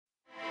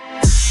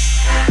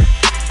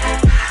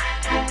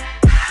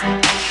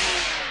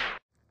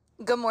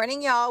Good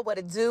morning, y'all. What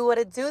it do, what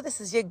it do?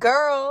 This is your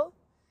girl.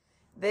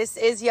 This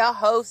is your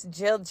host,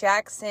 Jill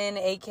Jackson,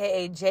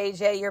 a.k.a.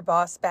 JJ, your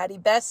boss, baddie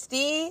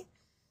bestie.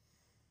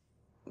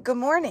 Good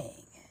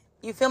morning.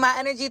 You feel my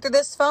energy through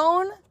this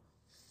phone?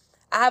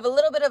 I have a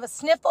little bit of a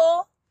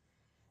sniffle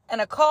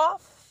and a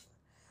cough,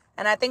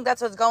 and I think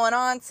that's what's going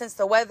on since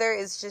the weather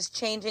is just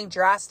changing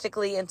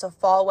drastically into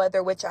fall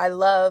weather, which I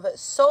love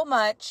so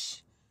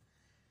much.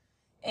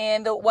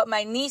 And what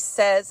my niece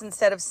says,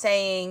 instead of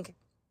saying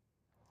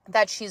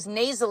that she's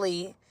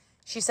nasally,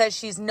 she says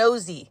she's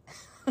nosy.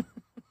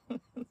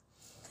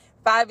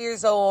 5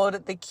 years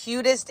old, the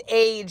cutest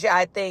age,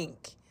 I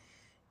think,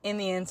 in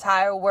the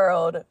entire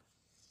world.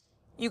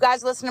 You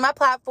guys listen to my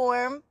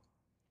platform,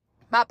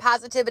 my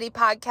positivity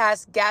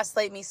podcast,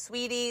 Gaslight Me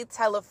Sweetie,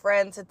 tell a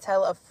friend to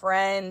tell a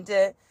friend.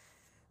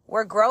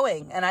 We're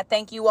growing, and I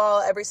thank you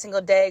all every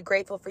single day,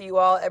 grateful for you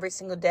all every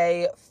single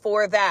day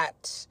for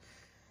that.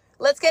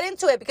 Let's get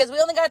into it because we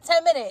only got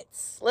 10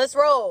 minutes. Let's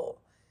roll.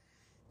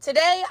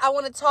 Today, I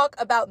want to talk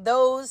about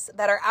those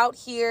that are out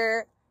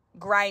here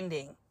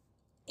grinding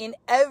in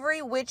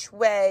every which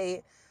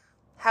way.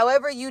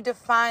 However you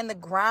define the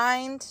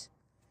grind,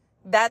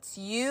 that's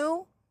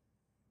you.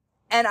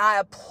 And I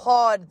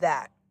applaud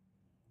that.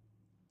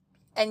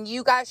 And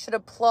you guys should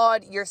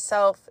applaud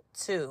yourself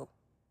too.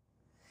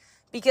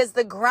 Because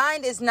the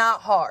grind is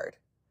not hard,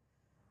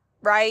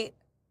 right?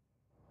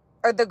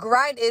 Or the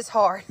grind is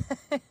hard.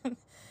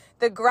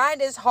 The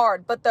grind is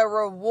hard, but the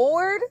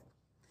reward,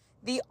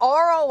 the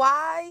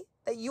ROI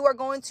that you are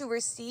going to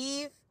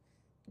receive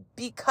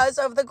because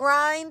of the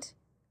grind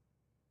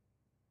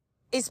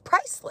is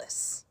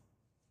priceless.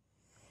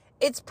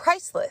 It's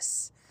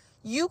priceless.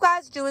 You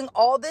guys doing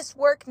all this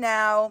work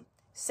now,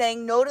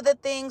 saying no to the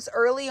things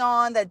early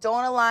on that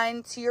don't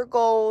align to your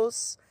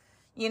goals,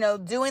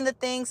 doing the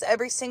things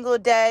every single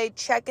day,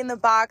 checking the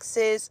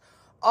boxes,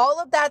 all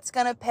of that's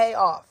going to pay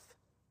off.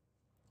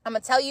 I'm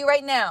going to tell you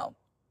right now,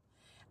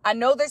 I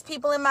know there's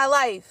people in my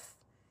life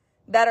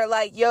that are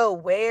like, yo,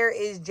 where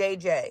is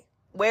JJ?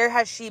 Where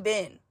has she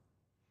been?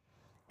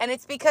 And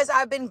it's because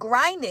I've been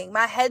grinding.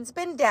 My head's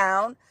been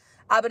down.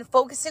 I've been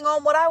focusing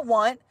on what I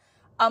want.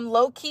 I'm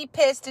low-key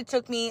pissed. It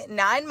took me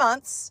 9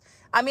 months.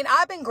 I mean,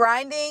 I've been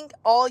grinding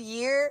all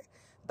year,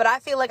 but I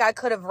feel like I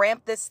could have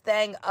ramped this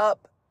thing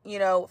up,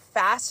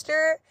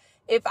 faster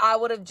if I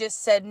would have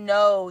just said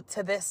no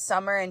to this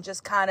summer and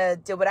just kind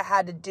of did what I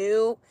had to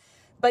do.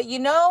 But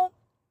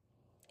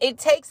it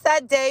takes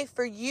that day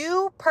for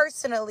you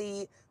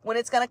personally when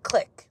it's going to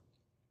click.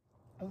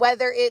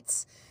 Whether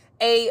it's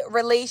a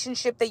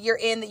relationship that you're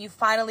in that you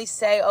finally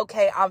say,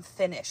 okay, I'm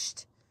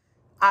finished.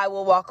 I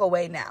will walk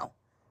away now,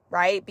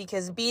 right?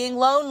 Because being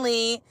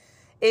lonely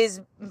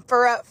is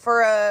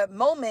for a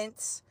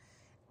moment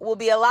will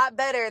be a lot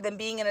better than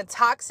being in a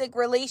toxic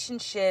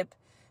relationship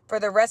for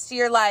the rest of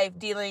your life,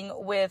 dealing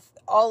with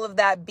all of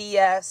that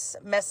BS,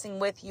 messing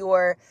with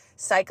your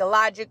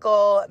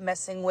psychological,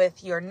 messing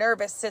with your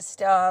nervous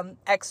system,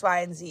 X, Y,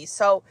 and Z.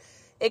 So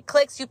it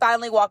clicks, you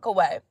finally walk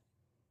away.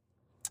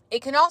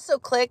 It can also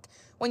click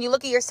when you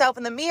look at yourself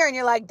in the mirror and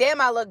you're like, damn,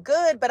 I look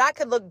good, but I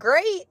could look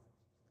great.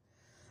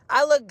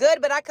 I look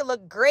good, but I could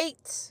look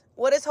great.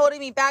 What is holding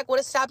me back? What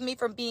is stopping me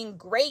from being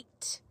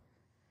great?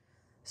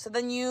 So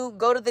then you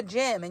go to the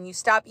gym and you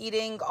stop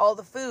eating all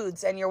the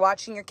foods and you're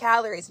watching your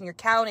calories and you're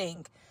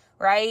counting,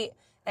 right?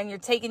 And you're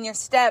taking your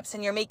steps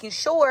and you're making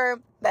sure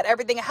that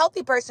everything a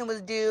healthy person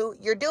would do,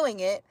 you're doing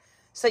it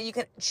so you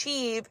can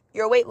achieve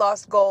your weight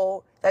loss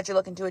goal that you're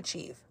looking to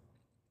achieve.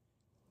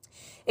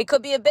 It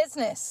could be a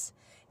business.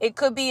 It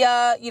could be,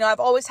 I've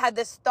always had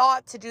this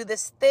thought to do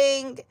this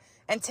thing,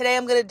 and today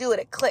I'm going to do it.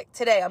 It clicked.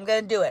 Today I'm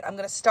going to do it. I'm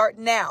going to start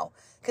now.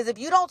 Because if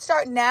you don't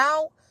start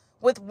now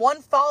with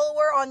 1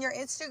 follower on your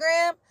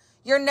Instagram,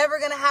 you're never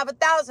going to have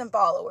 1,000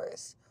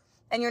 followers.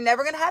 And you're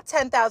never going to have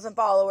 10,000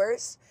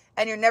 followers.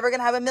 And you're never going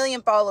to have 1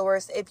 million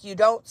followers if you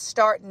don't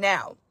start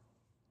now.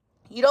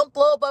 You don't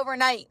blow up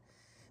overnight.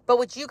 But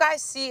what you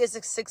guys see is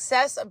the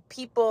success of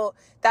people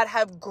that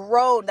have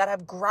grown, that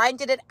have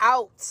grinded it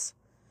out.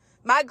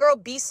 My girl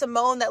B.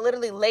 Simone that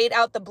literally laid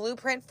out the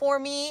blueprint for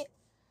me,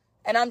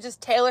 and I'm just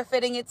tailor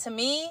fitting it to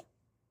me.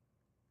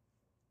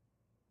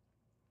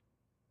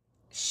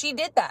 She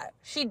did that.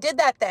 She did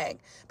that thing.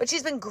 But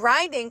she's been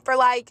grinding for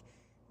like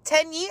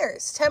 10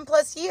 years, 10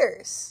 plus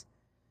years.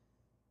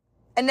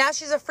 And now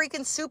she's a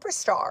freaking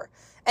superstar.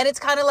 And it's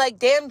kind of like,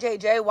 damn,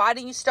 JJ, why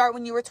didn't you start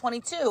when you were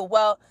 22?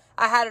 Well,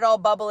 I had it all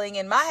bubbling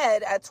in my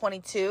head at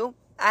 22.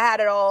 I had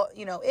it all,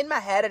 in my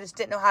head. I just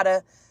didn't know how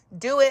to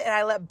do it. And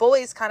I let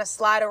boys kind of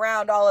slide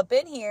around all up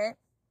in here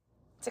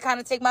to kind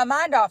of take my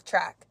mind off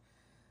track.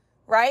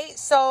 Right?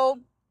 So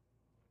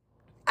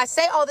I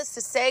say all this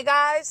to say,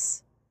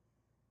 guys,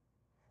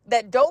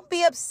 that don't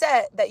be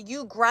upset that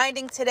you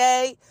grinding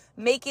today,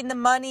 making the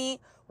money,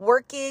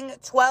 working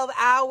 12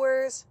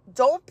 hours.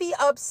 Don't be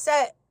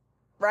upset,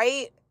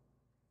 right?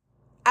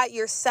 At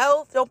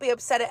yourself. Don't be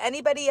upset at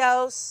anybody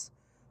else.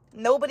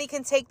 Nobody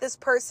can take this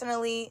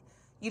personally.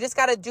 You just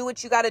got to do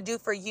what you got to do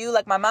for you.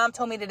 Like my mom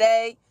told me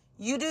today,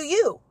 you do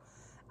you.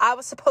 I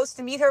was supposed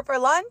to meet her for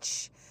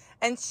lunch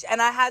And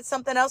I had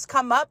something else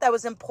come up that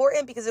was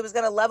important because it was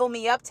going to level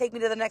me up, take me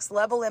to the next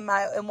level in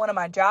one of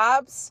my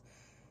jobs,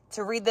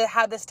 to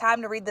have this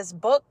time to read this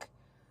book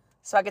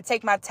so I could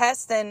take my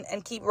test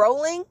and keep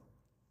rolling.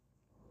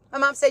 My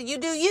mom said, you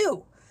do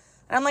you.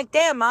 And I'm like,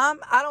 damn, Mom,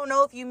 I don't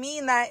know if you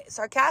mean that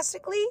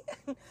sarcastically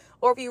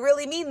or if you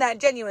really mean that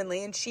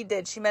genuinely. And she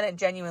did. She meant it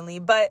genuinely.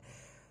 But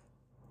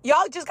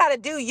y'all just got to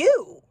do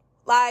you.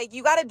 Like,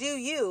 you got to do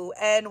you.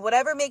 And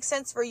whatever makes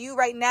sense for you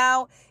right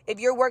now, if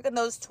you're working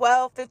those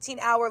 12,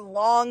 15-hour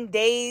long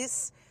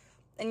days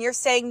and you're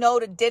saying no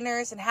to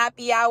dinners and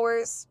happy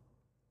hours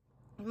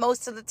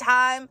most of the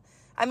time,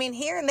 I mean,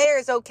 here and there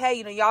is okay.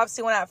 You know, you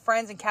obviously want to have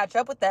friends and catch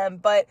up with them.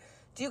 But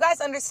do you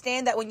guys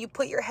understand that when you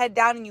put your head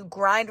down and you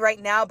grind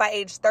right now by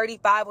age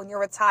 35 when you're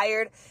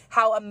retired,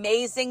 how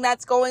amazing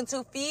that's going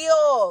to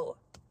feel?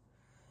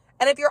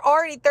 And if you're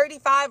already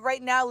 35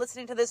 right now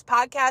listening to this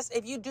podcast,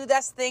 if you do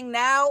this thing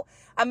now,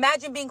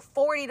 imagine being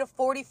 40 to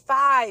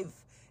 45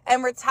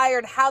 and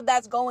retired, how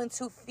that's going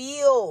to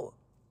feel.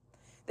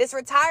 This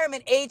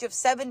retirement age of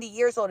 70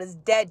 years old is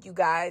dead, you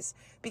guys,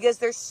 because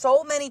there's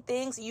so many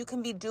things you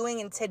can be doing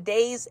in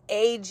today's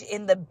age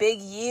in the big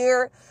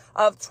year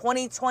of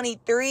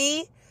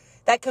 2023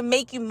 that can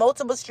make you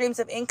multiple streams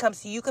of income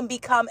so you can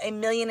become a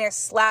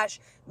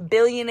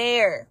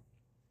millionaire/billionaire.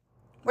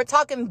 We're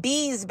talking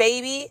bees,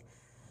 baby.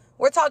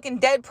 We're talking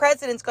dead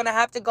president's going to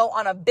have to go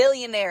on a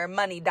billionaire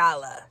money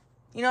dollar.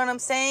 You know what I'm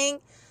saying?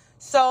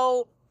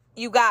 So,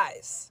 you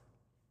guys,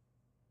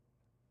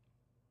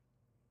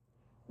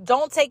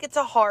 don't take it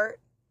to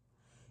heart.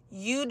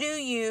 You do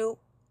you.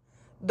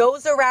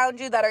 Those around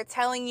you that are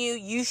telling you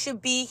you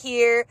should be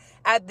here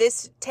at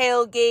this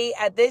tailgate,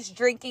 at this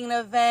drinking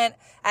event,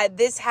 at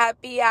this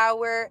happy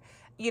hour,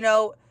 you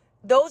know,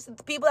 those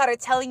people that are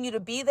telling you to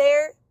be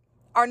there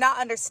are not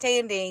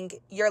understanding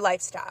your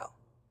lifestyle.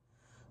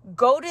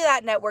 Go to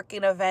that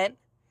networking event.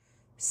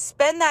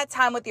 Spend that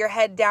time with your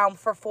head down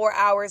for 4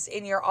 hours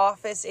in your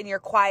office, in your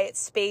quiet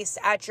space,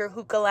 at your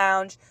hookah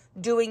lounge,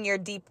 doing your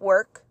deep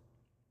work.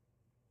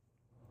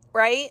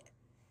 Right?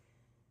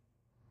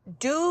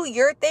 Do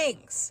your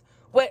things.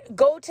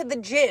 Go to the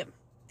gym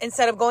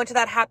instead of going to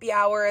that happy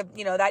hour,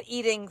 you know, that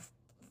eating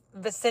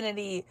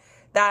vicinity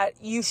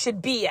that you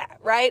should be at,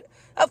 right?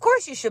 Of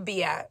course you should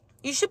be at.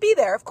 You should be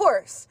there, of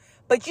course.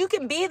 But you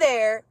can be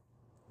there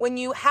when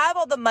you have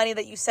all the money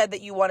that you said that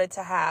you wanted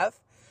to have,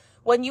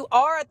 when you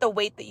are at the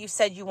weight that you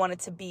said you wanted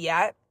to be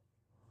at,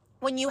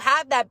 when you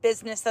have that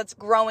business that's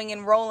growing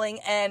and rolling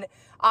and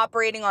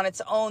operating on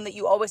its own that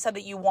you always said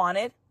that you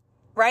wanted,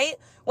 right?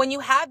 When you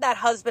have that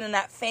husband and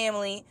that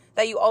family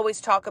that you always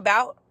talk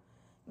about,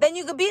 then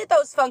you could be at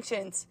those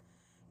functions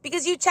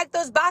because you check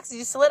those boxes.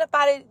 You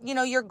solidified it, you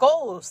know, your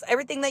goals,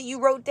 everything that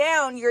you wrote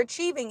down, you're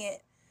achieving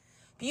it.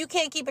 But you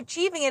can't keep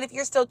achieving it if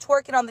you're still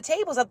twerking on the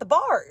tables at the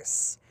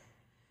bars.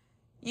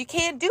 You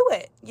can't do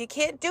it. You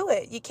can't do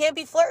it. You can't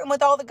be flirting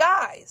with all the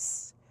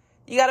guys.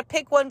 You got to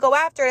pick one, go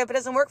after it. If it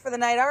doesn't work for the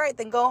night, all right,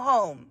 then go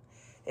home.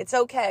 It's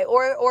okay.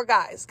 Or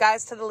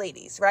guys to the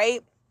ladies,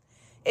 right?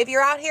 If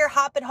you're out here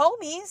hopping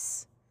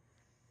homies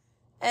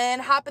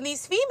and hopping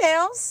these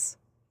females,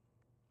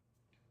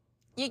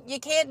 you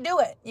can't do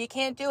it. You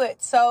can't do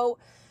it. So,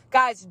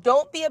 guys,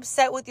 don't be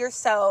upset with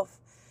yourself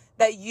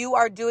that you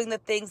are doing the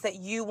things that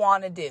you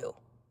want to do.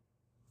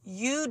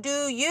 You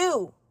do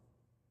you.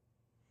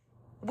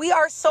 We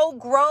are so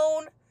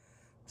grown.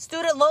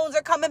 Student loans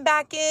are coming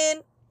back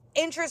in.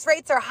 Interest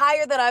rates are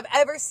higher than I've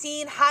ever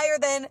seen, higher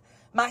than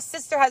my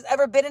sister has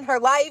ever been in her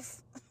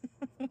life.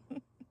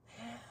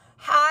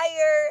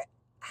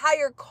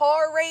 Higher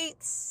car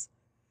rates.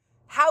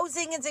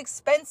 Housing is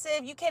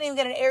expensive. You can't even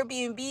get an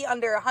Airbnb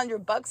under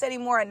 $100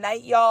 anymore a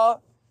night,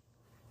 y'all.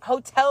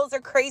 Hotels are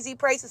crazy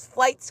prices.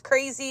 Flights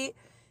crazy,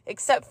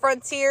 except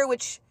Frontier,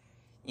 which,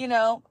 you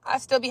know, I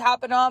still be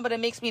hopping on, but it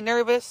makes me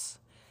nervous.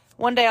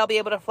 One day I'll be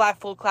able to fly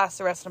full class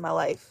the rest of my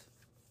life.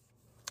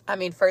 I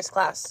mean, first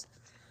class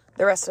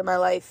the rest of my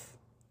life.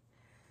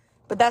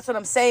 But that's what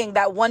I'm saying.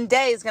 That one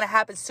day is going to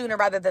happen sooner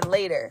rather than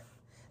later.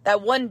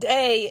 That one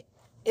day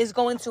is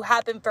going to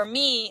happen for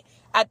me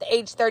at the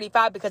age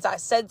 35 because I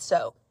said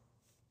so.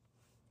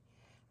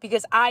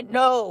 Because I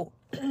know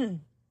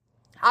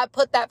I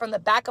put that from the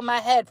back of my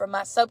head, from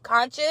my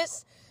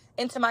subconscious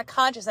into my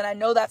conscious, and I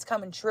know that's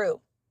coming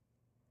true.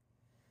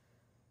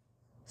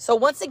 So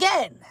once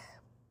again,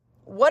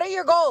 what are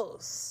your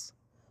goals?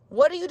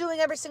 What are you doing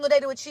every single day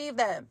to achieve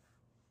them?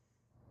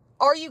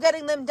 Are you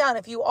getting them done?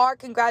 If you are,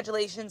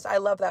 congratulations. I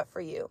love that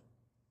for you.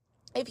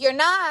 If you're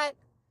not,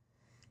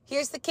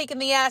 here's the kick in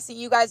the ass that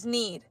you guys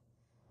need.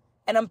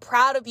 And I'm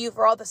proud of you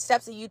for all the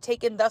steps that you've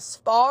taken thus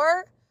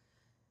far.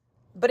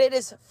 But it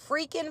is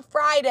freaking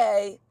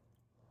Friday.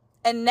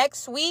 And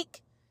next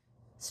week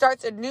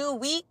starts a new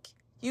week.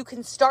 You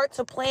can start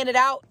to plan it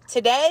out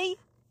today.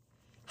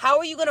 How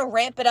are you going to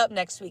ramp it up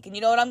next week? And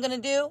you know what I'm going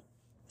to do?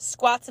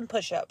 Squats and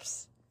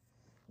push-ups.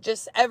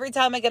 Just every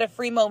time I get a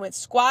free moment,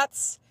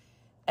 squats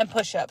and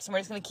push-ups. And we're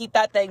just going to keep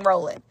that thing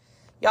rolling.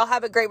 Y'all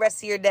have a great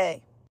rest of your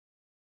day.